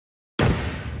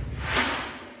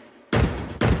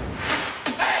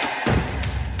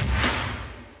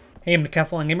Hey, I'm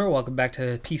Decathlon Gamer. Welcome back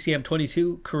to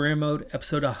PCM22 Career Mode,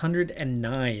 episode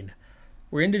 109.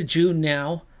 We're into June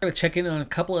now. I'm going to check in on a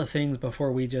couple of things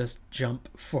before we just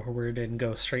jump forward and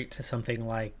go straight to something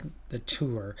like the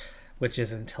tour, which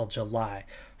is until July.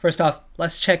 First off,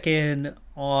 let's check in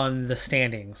on the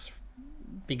standings,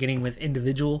 beginning with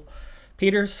individual.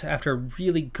 Peters, after a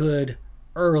really good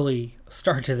early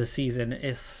start to the season,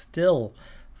 is still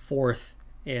fourth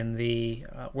in the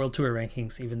World Tour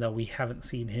rankings, even though we haven't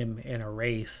seen him in a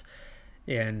race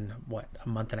in a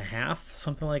month and a half,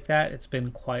 something like that. It's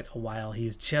been quite a while.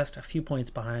 He's just a few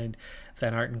points behind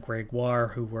Van Aert and Gregoire,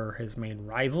 who were his main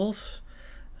rivals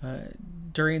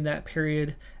during that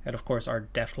period, and of course are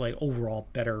definitely overall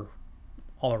better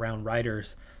all-around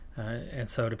riders, and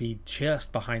so to be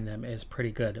just behind them is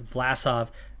pretty good. Vlasov,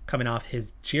 coming off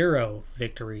his Giro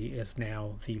victory, is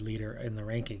now the leader in the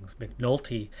rankings.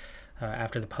 McNulty,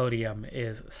 after the podium,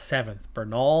 is 7th.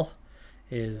 Bernal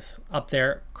is up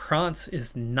there. Krantz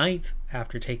is 9th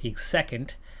after taking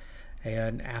 2nd.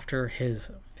 And after his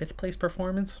 5th place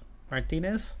performance,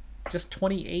 Martinez, just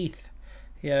 28th.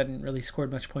 He hadn't really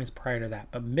scored much points prior to that.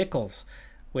 But Mikkels,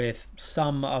 with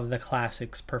some of the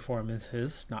classics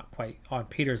performances, not quite on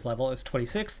Peter's level, is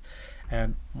 26th.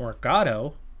 And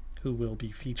Morgado, who will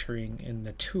be featuring in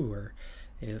the tour,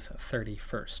 is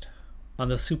 31st. On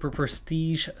the Super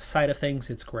Prestige side of things,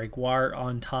 it's Gregoire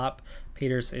on top.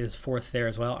 Peters is 4th there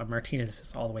as well, and Martinez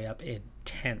is all the way up in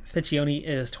 10th. Piccioni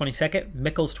is 22nd,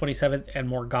 Mikkels 27th, and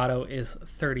Morgado is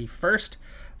 31st.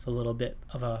 It's a little bit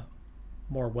of a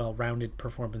more well-rounded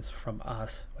performance from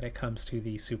us when it comes to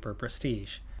the Super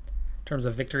Prestige. In terms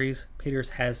of victories,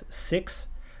 Peters has 6,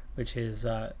 which is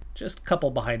just a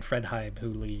couple behind Fredheim, who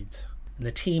leads. In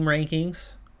the team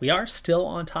rankings, we are still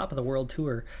on top of the World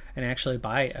Tour, and actually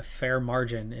by a fair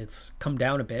margin. It's come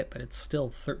down a bit, but it's still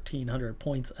 1,300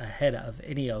 points ahead of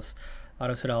Ineos.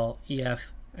 Lotto Soudal,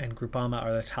 EF, and Groupama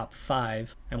are the top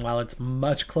 5, and while it's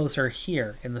much closer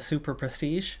here in the Super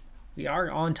Prestige, we are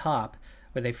on top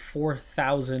with a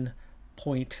 4,000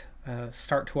 point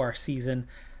start to our season.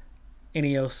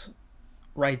 Ineos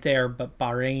right there, but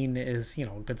Bahrain is, a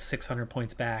good 600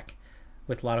 points back,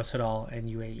 with Lotto Soudal and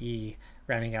UAE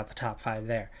rounding out the top 5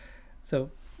 there. So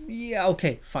yeah,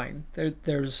 okay, fine.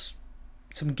 There's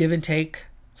some give and take.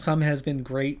 Some has been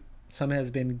great, some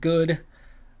has been good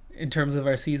in terms of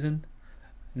our season.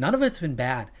 None of it's been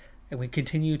bad, and we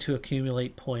continue to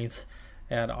accumulate points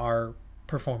and are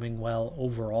performing well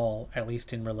overall, at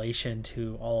least in relation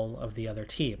to all of the other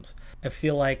teams. I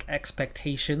feel like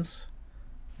expectations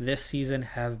this season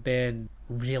have been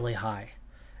really high,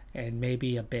 and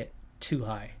maybe a bit too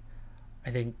high. I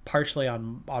think partially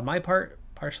on my part,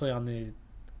 partially on the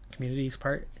community's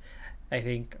part. I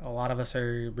think a lot of us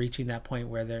are reaching that point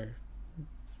where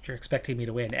you're expecting me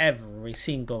to win every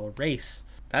single race.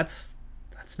 That's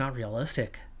not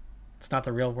realistic. It's not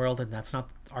the real world, and that's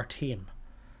not our team.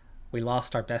 We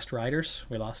lost our best riders.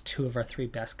 We lost 2 of our 3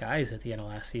 best guys at the end of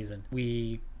last season.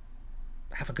 We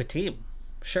have a good team,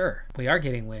 sure. We are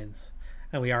getting wins,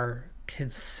 and we are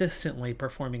consistently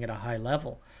performing at a high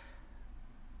level.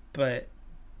 But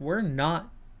we're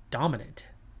not dominant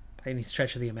by any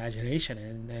stretch of the imagination.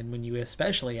 And then when you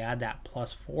especially add that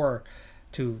 +4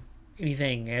 to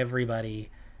anything, everybody,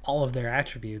 all of their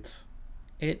attributes,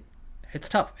 it's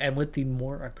tough. And with the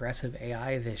more aggressive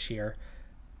AI this year,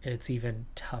 it's even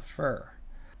tougher.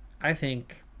 I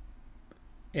think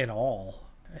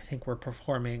I think we're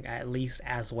performing at least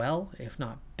as well, if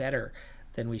not better,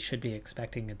 than we should be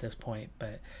expecting at this point.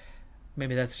 But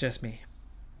maybe that's just me.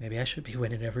 Maybe I should be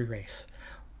winning every race.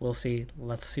 We'll see.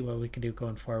 Let's see what we can do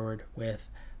going forward with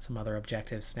some other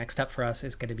objectives. Next up for us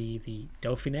is going to be the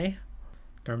Dauphine. In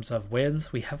terms of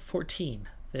wins, we have 14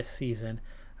 this season,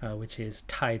 which is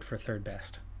tied for 3rd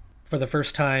best. For the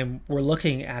first time, we're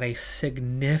looking at a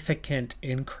significant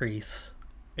increase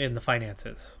in the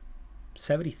finances.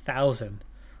 70,000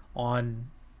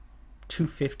 on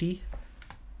 250.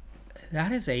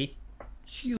 That is a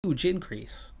huge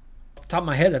increase. Off the top of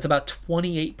my head, that's about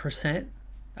 28%.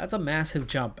 That's a massive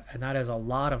jump, and that is a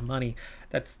lot of money.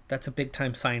 That's a big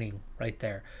time signing right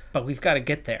there. But we've got to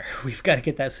get there. We've got to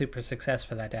get that super success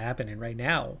for that to happen. And right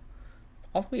now,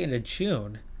 all the way into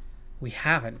June, we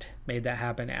haven't made that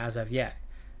happen as of yet.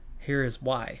 Here is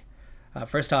why.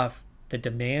 First off, the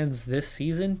demands this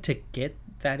season to get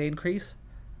that increase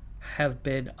have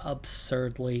been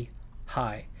absurdly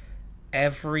high.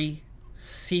 Every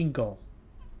single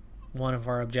one of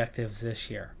our objectives this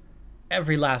year,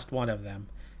 every last one of them,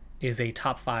 is a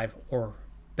top 5 or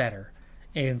better,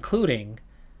 including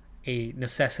a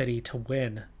necessity to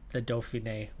win the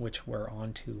Dauphine, which we're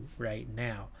on to right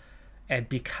now. And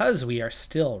because we are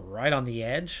still right on the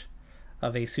edge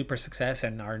of a super success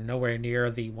and are nowhere near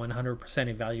the 100%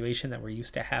 evaluation that we're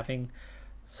used to having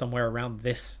somewhere around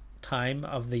this time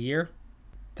of the year,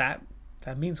 that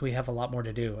means we have a lot more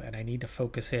to do, and I need to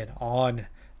focus in on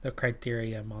the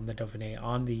Criterium, on the Dauphiné,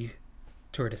 on the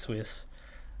Tour de Suisse,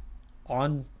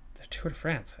 on the Tour de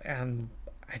France. And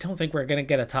I don't think we're going to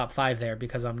get a top 5 there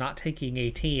because I'm not taking a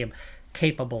team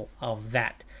capable of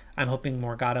that. I'm hoping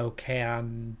Morgado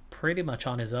can pretty much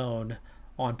on his own,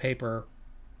 on paper,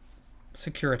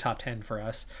 secure a top 10 for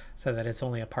us so that it's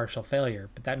only a partial failure.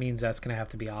 But that means that's going to have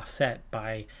to be offset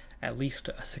by at least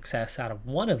a success out of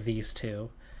one of these two.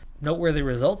 Noteworthy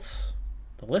results,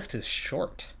 the list is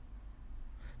short.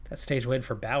 That stage win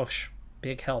for Bausch,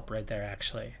 big help right there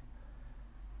actually.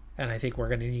 And I think we're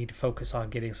going to need to focus on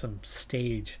getting some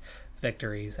stage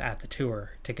victories at the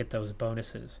Tour to get those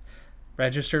bonuses.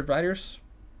 Registered riders,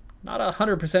 not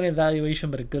 100%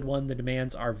 evaluation, but a good one. The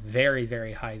demands are very,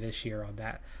 very high this year on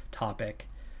that topic.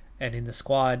 And in the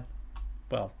squad,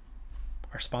 well,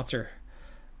 our sponsor,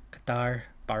 Qatar,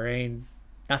 Bahrain,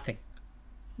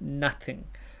 nothing.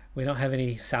 We don't have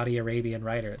any Saudi Arabian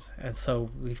riders. And so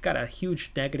we've got a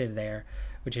huge negative there,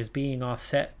 which is being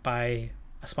offset by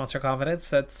a sponsor confidence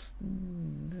that's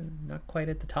not quite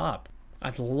at the top.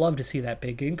 I'd love to see that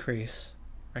big increase.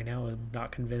 Right now, I'm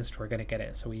not convinced we're going to get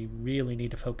it. So we really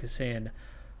need to focus in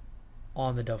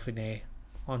on the Dauphiné,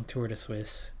 on Tour de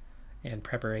Suisse, and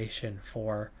preparation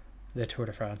for the Tour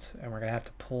de France. And we're going to have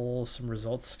to pull some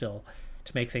results still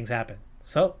to make things happen.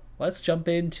 So let's jump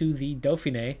into the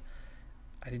Dauphiné.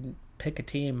 I didn't pick a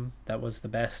team that was the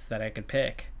best that I could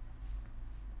pick,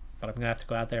 but I'm going to have to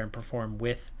go out there and perform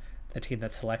with the team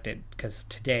that's selected because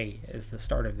today is the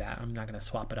start of that. I'm not going to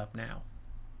swap it up now.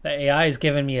 The AI is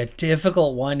giving me a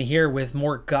difficult one here with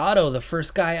Morgado, the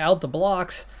first guy out the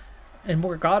blocks. And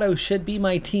Morgado should be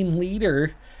my team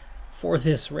leader for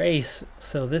this race.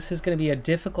 So this is going to be a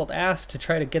difficult ask to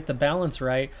try to get the balance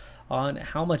right on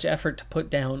how much effort to put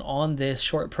down on this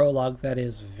short prologue that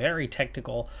is very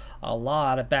technical. A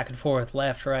lot of back and forth,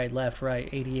 left, right,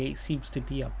 88 seems to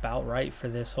be about right for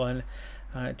this one.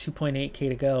 2.8k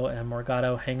to go, and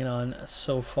Morgado hanging on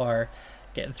so far,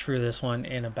 getting through this one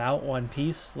in about one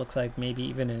piece. Looks like maybe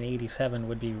even an 87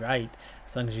 would be right,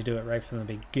 as long as you do it right from the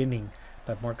beginning.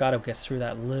 But Morgado gets through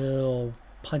that little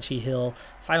punchy hill,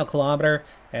 final kilometer,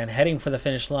 and heading for the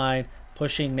finish line,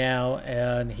 pushing now,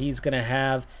 and he's going to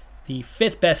have the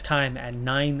 5th best time at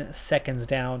 9 seconds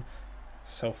down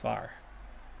so far.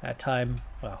 That time,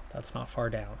 well, that's not far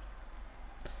down,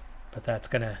 but that's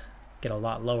going to get a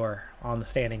lot lower on the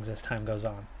standings as time goes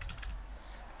on.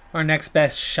 Our next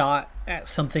best shot at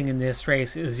something in this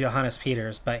race is Johannes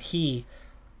Peters, but he,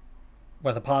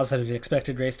 with a positive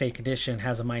expected race day condition,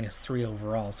 has a -3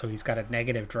 overall, so he's got a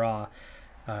negative draw,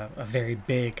 a very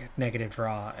big negative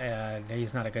draw, and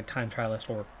he's not a good time trialist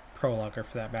or prologuer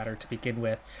for that matter to begin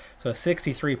with. So a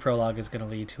 63 prologue is going to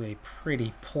lead to a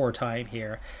pretty poor time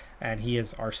here, and he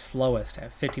is our slowest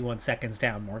at 51 seconds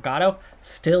down. Morgado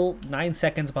still 9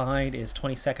 seconds behind, is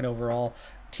 22nd overall.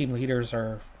 Team leaders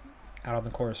are out on the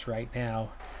course right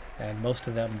now, and most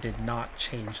of them did not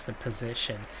change the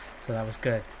position, so that was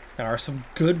good. There are some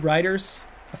good riders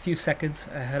a few seconds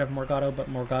ahead of Morgado,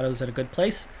 but Morgado's at a good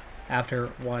place after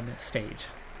one stage.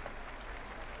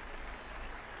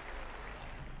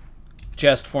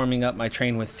 Just forming up my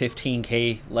train with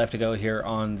 15k left to go here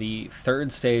on the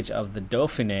 3rd stage of the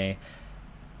Dauphiné,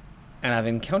 and I've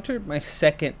encountered my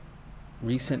second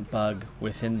recent bug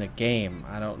within the game.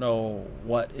 I don't know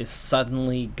what is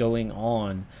suddenly going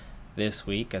on this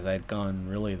week, as I'd gone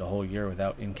really the whole year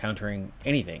without encountering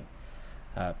anything.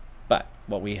 But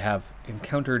what we have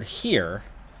encountered here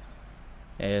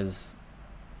is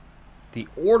the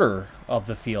order of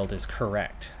the field is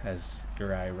correct, as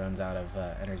your eye runs out of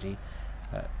energy.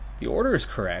 The order is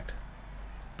correct,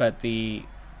 but the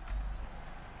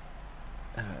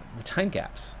time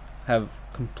gaps have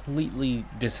completely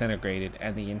disintegrated,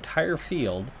 and the entire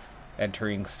field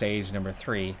entering stage number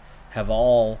 3 have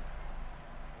all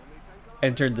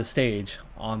entered the stage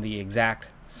on the exact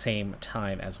same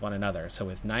time as one another. So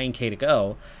with 9k to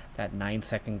go, that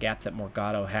 9-second gap that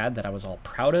Morgado had that I was all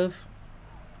proud of,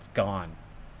 it's gone.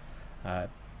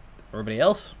 Everybody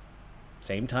else,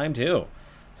 same time too.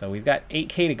 So we've got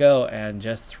 8k to go and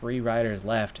just 3 riders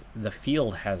left. The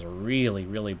field has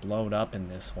really blown up in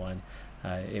this one.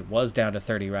 It was down to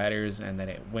 30 riders, and then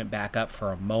it went back up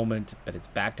for a moment, but it's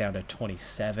back down to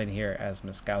 27 here as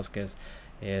Miskauskas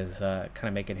is kind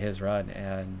of making his run.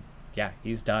 And yeah,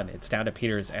 he's done. It's down to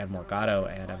Peters and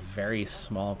Morgado and a very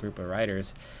small group of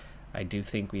riders. I do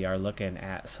think we are looking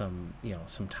at some,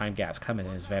 some time gaps coming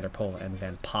as Vanderpool and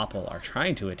Van Poppel are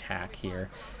trying to attack here,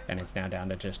 and it's now down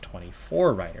to just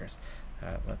 24 riders.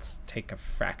 Let's take a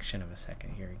fraction of a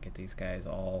second here and get these guys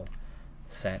all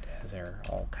set as they're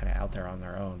all kind of out there on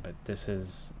their own. But this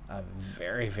is a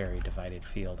very, very divided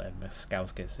field, and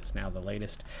Miskowskis is now the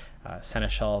latest.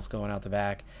 Seneschal's going out the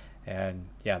back, and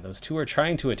yeah, those two are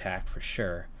trying to attack for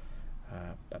sure.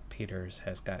 But Peters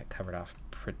has got it covered off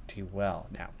pretty well.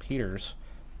 Now Peters,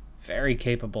 very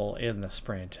capable in the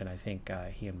sprint, and I think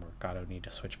he and Morgado need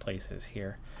to switch places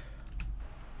here.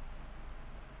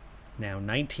 Now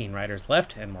 19 riders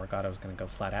left, and Morgado is going to go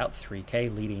flat out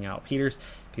 3K, leading out Peters.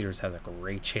 Peters has a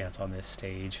great chance on this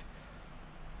stage.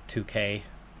 2K,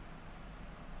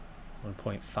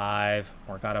 1.5.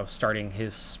 Morgado starting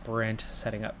his sprint,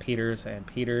 setting up Peters, and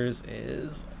Peters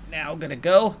is now going to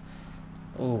go.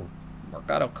 Oh,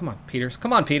 Morgado, come on, Peters.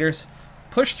 Come on, Peters.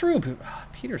 Push through.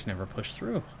 Peters never pushed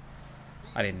through.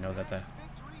 I didn't know that the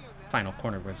final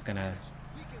corner was going to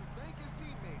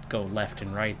go left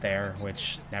and right there,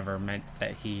 which never meant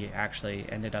that he actually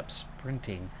ended up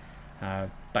sprinting.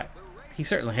 But he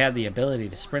certainly had the ability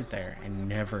to sprint there and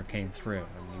never came through.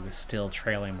 And he was still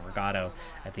trailing Morgado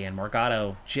at the end.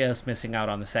 Morgado just missing out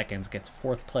on the seconds, gets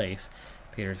 4th place.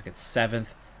 Peters gets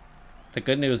 7th. The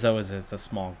good news, though, is it's a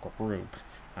small group.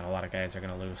 Not a lot of guys are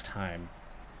going to lose time.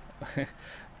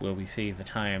 Will we see the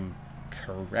time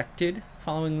corrected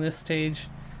following this stage?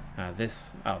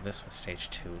 This was stage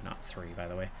 2, not 3, by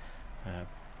the way.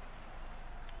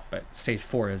 But stage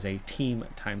 4 is a team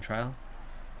time trial.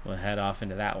 We'll head off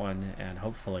into that one, and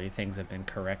hopefully things have been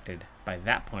corrected by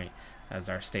that point as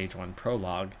our stage 1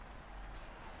 prologue.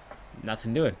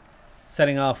 Nothing doing.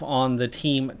 Setting off on the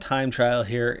team time trial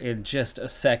here in just a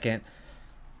second.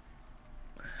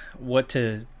 What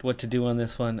to do on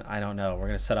this one, I don't know. We're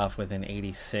going to set off with an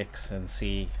 86 and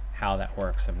see how that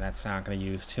works, and that's not going to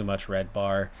use too much red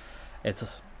bar. It's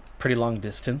a pretty long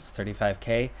distance,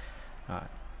 35K.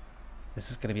 This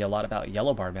is going to be a lot about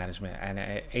yellow bar management, and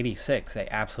at 86 they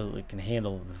absolutely can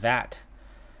handle that.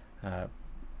 In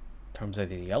terms of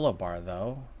the yellow bar,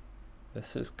 though,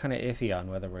 this is kind of iffy on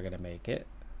whether we're going to make it.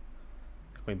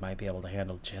 We might be able to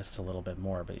handle just a little bit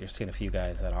more, but you're seeing a few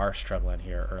guys that are struggling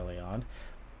here early on.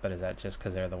 But is that just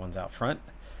because they're the ones out front?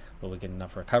 Will we get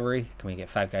enough recovery? Can we get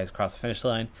 5 guys across the finish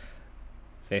line?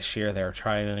 This year they're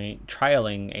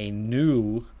trialing a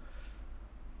new,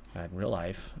 in real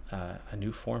life, a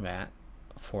new format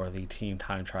for the team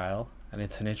time trial, and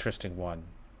it's an interesting one.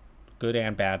 Good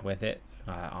and bad with it,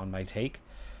 on my take.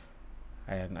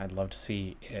 And I'd love to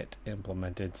see it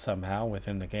implemented somehow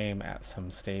within the game at some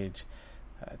stage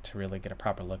to really get a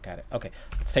proper look at it. Okay,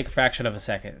 let's take a fraction of a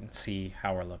second and see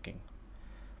how we're looking.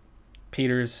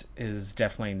 Peters is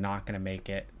definitely not going to make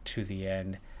it to the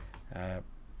end,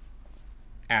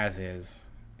 as is.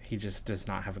 He just does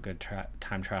not have a good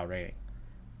time trial rating.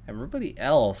 Everybody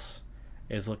else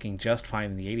is looking just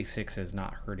fine, and the 86 is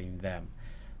not hurting them.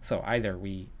 So either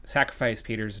we sacrifice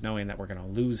Peters knowing that we're going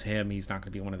to lose him, he's not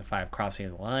going to be one of the 5 crossing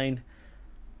the line,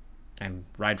 and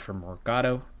ride for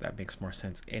Morgado. That makes more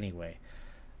sense anyway.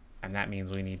 And that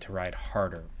means we need to ride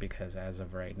harder, because as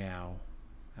of right now,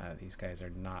 these guys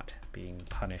are not being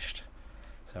punished.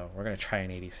 So we're going to try an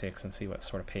 86 and see what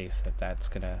sort of pace that's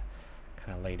going to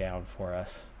kind of lay down for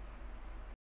us.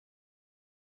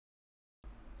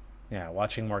 Yeah,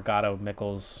 watching Morgado,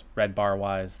 Mickles, red bar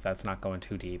wise, that's not going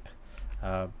too deep.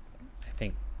 I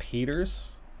think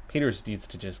Peters needs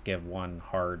to just give one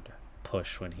hard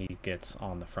push when he gets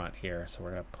on the front here. So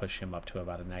we're going to push him up to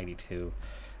about a 92,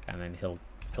 and then he'll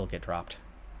get dropped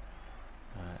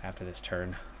after this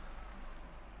turn.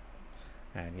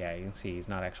 And yeah, you can see he's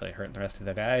not actually hurting the rest of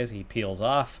the guys. He peels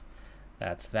off.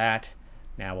 That's that.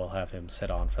 Now we'll have him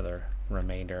sit on for the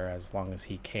remainder as long as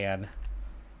he can.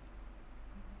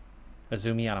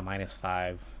 Azumi on a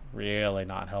 -5, really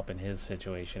not helping his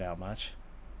situation out much.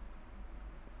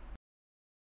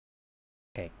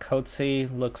 Okay, Coetzee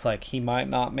looks like he might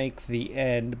not make the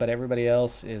end, but everybody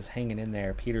else is hanging in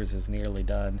there. Peters is nearly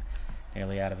done,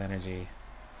 nearly out of energy.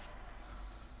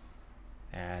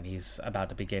 And he's about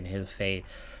to begin his fate.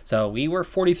 So we were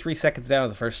 43 seconds down on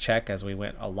the first check as we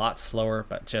went a lot slower,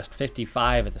 but just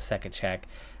 55 at the second check,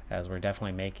 as we're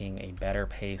definitely making a better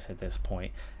pace at this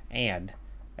point. And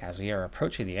as we are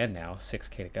approaching the end now,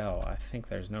 6K to go, I think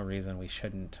there's no reason we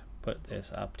shouldn't put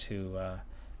this up to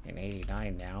an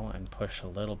 89 now and push a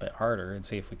little bit harder and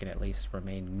see if we can at least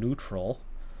remain neutral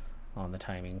on the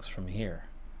timings from here.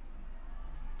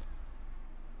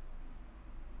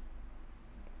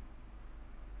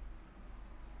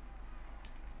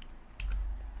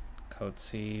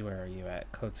 Coetzee, where are you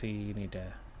at? Coetzee, you need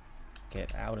to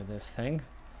get out of this thing.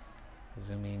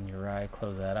 Zoom in Uri,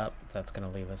 close that up. That's going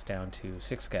to leave us down to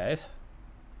 6 guys.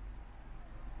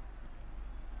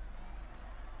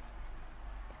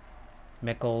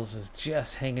 Mickles is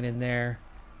just hanging in there.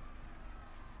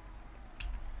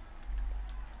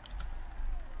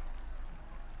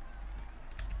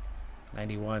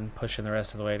 .91 pushing the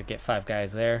rest of the way to get 5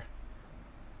 guys there.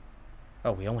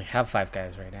 Oh, we only have 5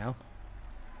 guys right now.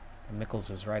 And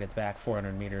Mickles is right at the back,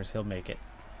 400 meters. He'll make it.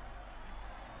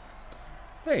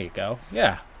 There you go.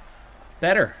 Yeah.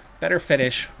 Better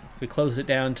finish. We close it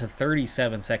down to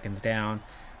 37 seconds down.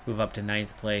 Move up to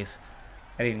 9th place.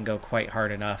 I didn't go quite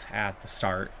hard enough at the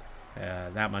start.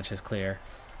 That much is clear.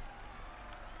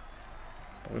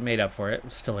 But we made up for it. It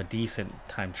was still a decent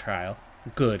time trial.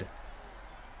 Good.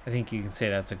 I think you can say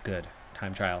that's a good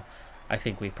time trial. I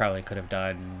think we probably could have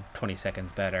done 20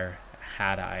 seconds better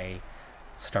had I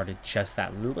started just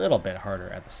that little bit harder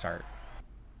at the start.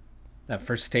 That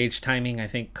first stage timing I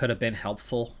think could have been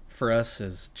helpful for us,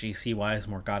 as GC-wise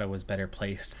Morgado was better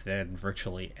placed than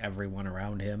virtually everyone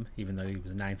around him, even though he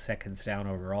was 9 seconds down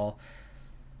overall.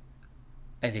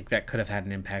 I think that could have had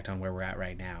an impact on where we're at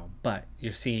right now. But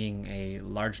you're seeing a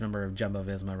large number of Jumbo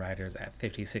Visma riders at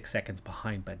 56 seconds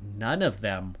behind, but none of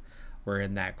them were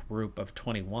in that group of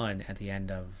 21 at the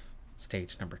end of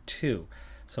stage number 2.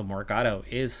 So Morgado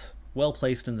is well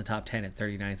placed in the top 10 at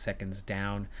 39 seconds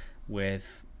down,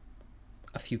 with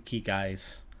a few key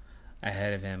guys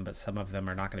ahead of him, but some of them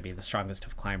are not going to be the strongest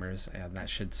of climbers, and that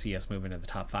should see us move into the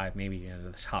top 5, maybe into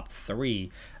the top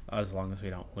 3, as long as we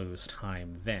don't lose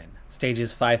time then.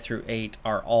 Stages 5 through 8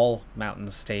 are all mountain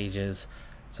stages,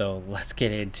 so let's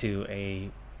get into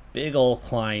a big old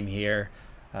climb here.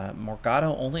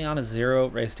 Morgado only on a 0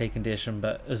 race day condition,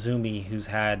 but Azumi, who's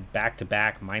had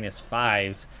back-to-back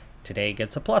 -5s, today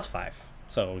gets a +5.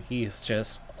 So he's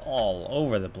just all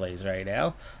over the place right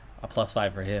now. A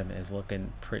 +5 for him is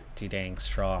looking pretty dang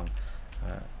strong.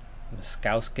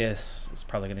 Miskowskis is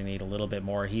probably going to need a little bit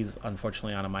more. He's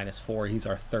unfortunately on a -4. He's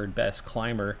our 3rd best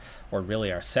climber, or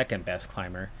really our 2nd best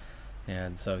climber.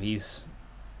 And so he's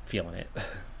feeling it.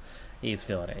 He's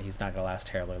feeling it. He's not going to last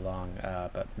terribly long.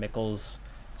 But Mickles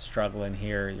struggling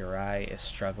here. Uri is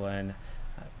struggling.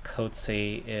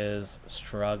 Coetzee is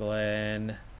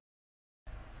struggling.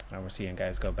 And we're seeing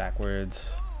guys go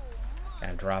backwards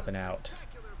and dropping out.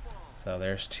 So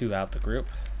there's 2 out the group.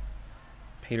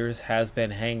 Peters has been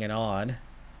hanging on.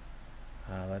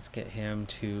 Let's get him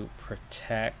to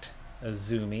protect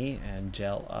Azumi and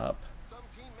gel up.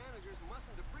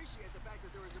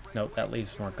 Nope, that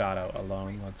leaves Morgado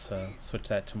alone. Let's switch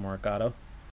that to Morgado.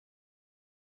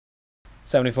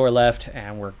 74 left,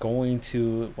 and we're going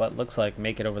to what looks like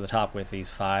make it over the top with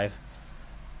these 5.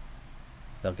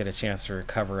 They'll get a chance to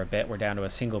recover a bit. We're down to a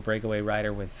single breakaway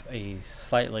rider with a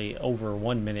slightly over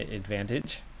 1 minute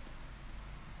advantage.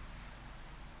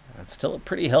 It's still a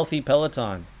pretty healthy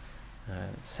Peloton.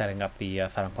 Setting up the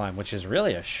final climb, which is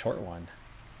really a short one,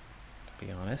 to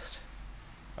be honest.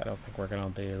 I don't think we're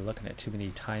going to be looking at too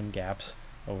many time gaps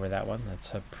over that one.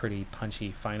 That's a pretty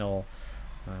punchy final.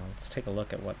 Let's take a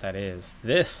look at what that is.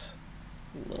 This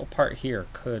little part here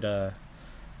could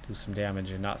do some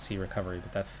damage and not see recovery,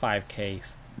 but that's 5K,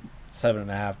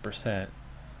 7.5%.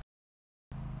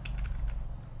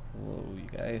 Whoa, you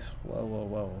guys.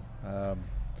 Whoa.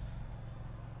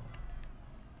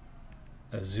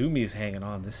 Azumi's hanging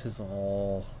on. This is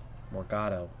all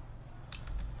Morgado.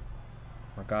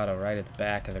 Morgado right at the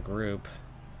back of the group.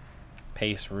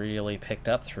 Pace really picked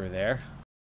up through there.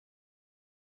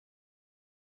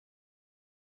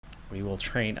 We will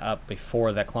train up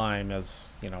before the climb, as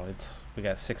you know, we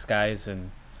got 6 guys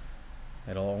and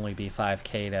it'll only be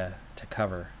 5K to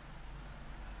cover.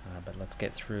 But let's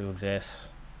get through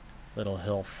this little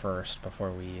hill first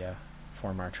before we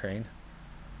form our train.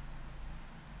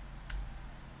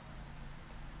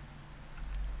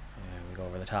 And we go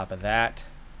over the top of that,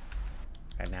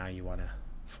 and now you want to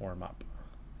form up.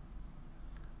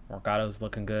 Morgado's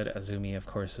looking good. Azumi, of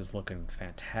course, is looking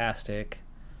fantastic.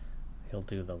 He'll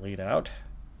do the lead out.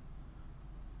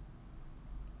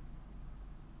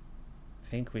 I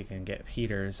think we can get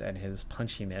Peters and his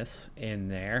punchiness in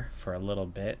there for a little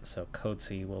bit. So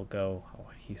Coetzee will go. Oh,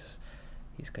 he's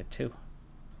good too.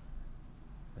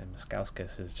 And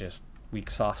Miskowskis is just weak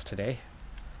sauce today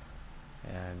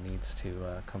and needs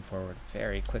to come forward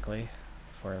very quickly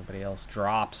before everybody else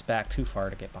drops back too far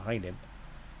to get behind him.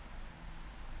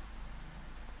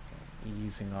 Okay,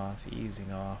 easing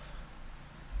off.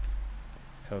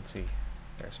 Coetzee,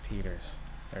 there's Peters,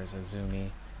 there's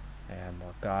Azumi, and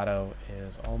Morgado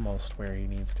is almost where he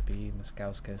needs to be.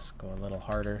 Miskowskis, go a little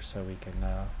harder so we can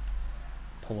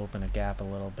pull open a gap a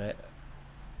little bit.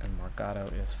 and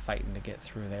Morgado is fighting to get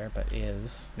through there, but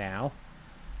is now.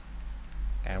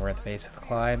 And we're at the base of the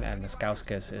climb, and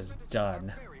Miskauskas is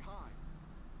done.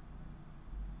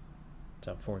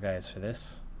 So 4 guys for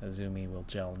this. Azumi will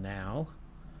gel now.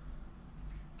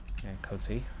 And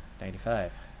Coetzee,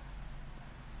 95.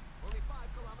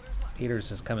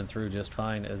 Peters is coming through just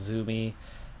fine. Azumi,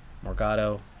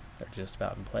 Morgado, they're just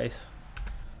about in place.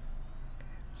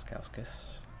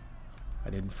 Miskauskas, I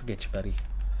didn't forget you, buddy.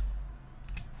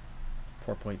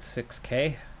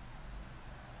 4.6K.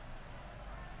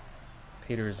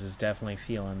 Peters is definitely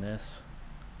feeling this.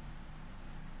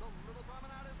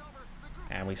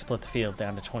 And we split the field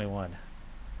down to 21.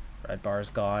 Red bar's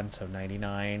gone, so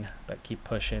 99, but keep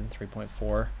pushing,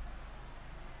 3.4.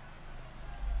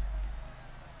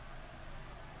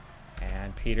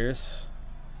 And Peters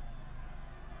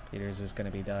is going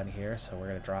to be done here, so we're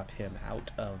going to drop him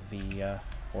out of the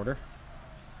order.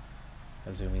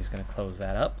 Azumi's going to close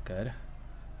that up, good.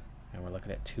 And we're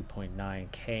looking at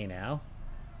 2.9K now.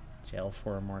 Gel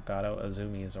for Morgado.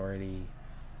 Azumi has already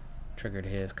triggered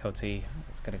his. Coetzee,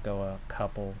 it's going to go a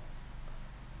couple,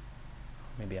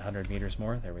 maybe 100 meters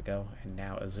more. There we go. And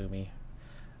now Azumi,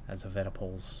 as the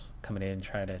Venipul's coming in,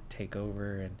 trying to take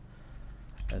over. And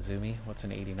Azumi, what's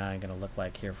an 89 going to look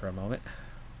like here for a moment?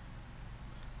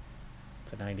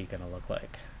 What's a 90 going to look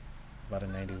like? About a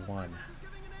 91.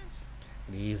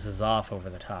 And he eases off over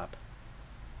the top.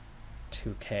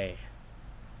 2K.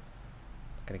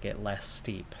 It's going to get less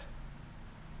steep.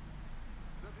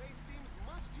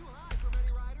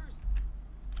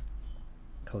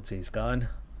 Coetzee's gone.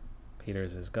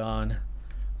 Peters is gone.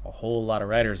 A whole lot of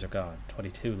riders are gone.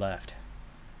 22 left.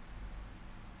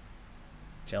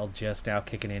 Gel just now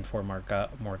kicking in for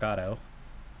Morgado.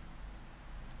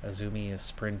 Azumi is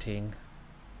sprinting.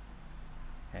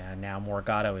 And now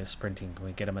Morgado is sprinting. Can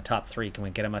we get him a top 3? Can we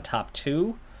get him a top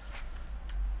 2?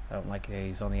 I don't like that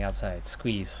he's on the outside.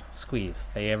 Squeeze. Squeeze.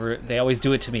 They always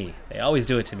do it to me. They always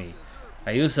do it to me.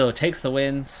 Ayuso takes the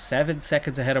win, 7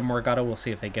 seconds ahead of Morgado. We'll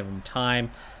see if they give him time,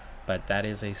 but that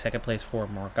is a second place for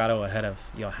Morgado ahead of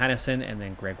Johannesson and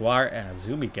then Gregoire, and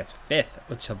Azumi gets 5th.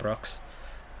 Uchabrooks,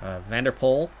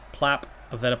 Vanderpool, Plapp,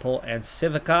 Venipul, and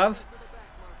Sivikov.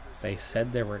 They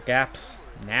said there were gaps.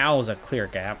 Now is a clear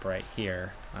gap right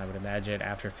here. I would imagine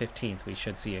after 15th we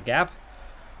should see a gap.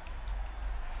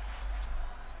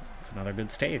 It's another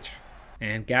good stage.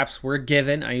 And gaps were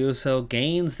given. Ayuso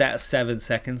gains that 7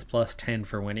 seconds plus 10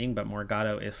 for winning, but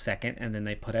Morgado is second, and then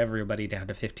they put everybody down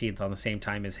to 15th on the same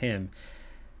time as him,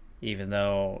 even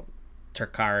though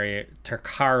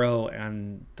Turcaro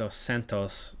and Dos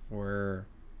Santos were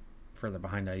further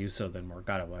behind Ayuso than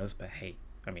Morgado was. But hey,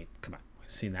 I mean, come on.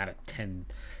 We've seen that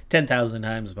 10,000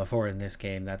 times before in this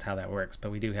game. That's how that works.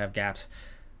 But we do have gaps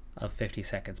of 50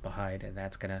 seconds behind, and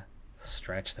that's going to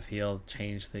stretch the field,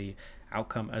 change the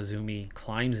outcome. Azumi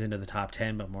climbs into the top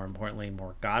 10, but more importantly,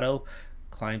 Morgado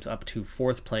climbs up to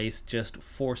 4th place, just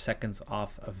 4 seconds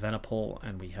off of Venipul,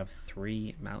 and we have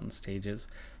 3 mountain stages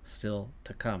still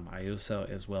to come. Ayuso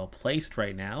is well placed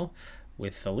right now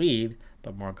with the lead,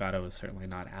 but Morgado is certainly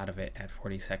not out of it at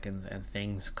 40 seconds, and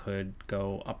things could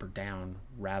go up or down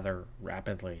rather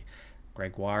rapidly.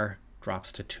 Gregoire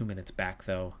drops to 2 minutes back,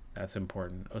 though. That's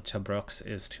important. Uchabrooks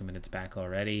is 2 minutes back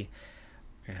already.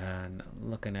 And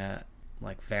looking at,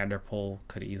 like, Vanderpool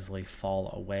could easily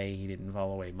fall away. He didn't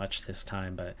fall away much this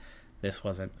time, but this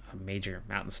wasn't a major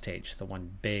mountain stage. The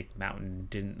one big mountain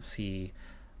didn't see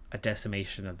a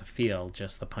decimation of the field,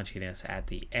 just the punchiness at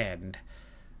the end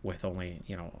with only,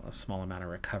 you know, a small amount of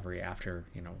recovery after,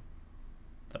 you know,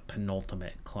 the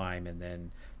penultimate climb and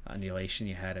then undulation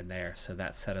you had in there. So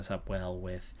that set us up well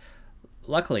with,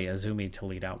 luckily, Azumi to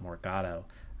lead out Morgado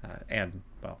and,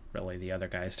 well, really the other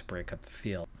guys to break up the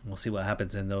field. We'll see what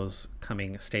happens in those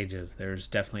coming stages. There's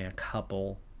definitely a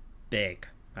couple big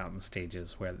mountain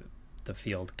stages where the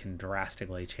field can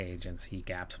drastically change and see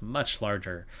gaps much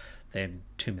larger than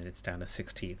 2 minutes down to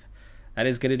 16th. That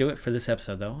is going to do it for this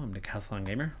episode, though. I'm Decathlon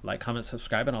Gamer. Like, comment,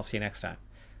 subscribe, and I'll see you next time.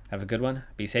 Have a good one.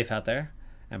 Be safe out there,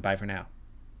 and bye for now.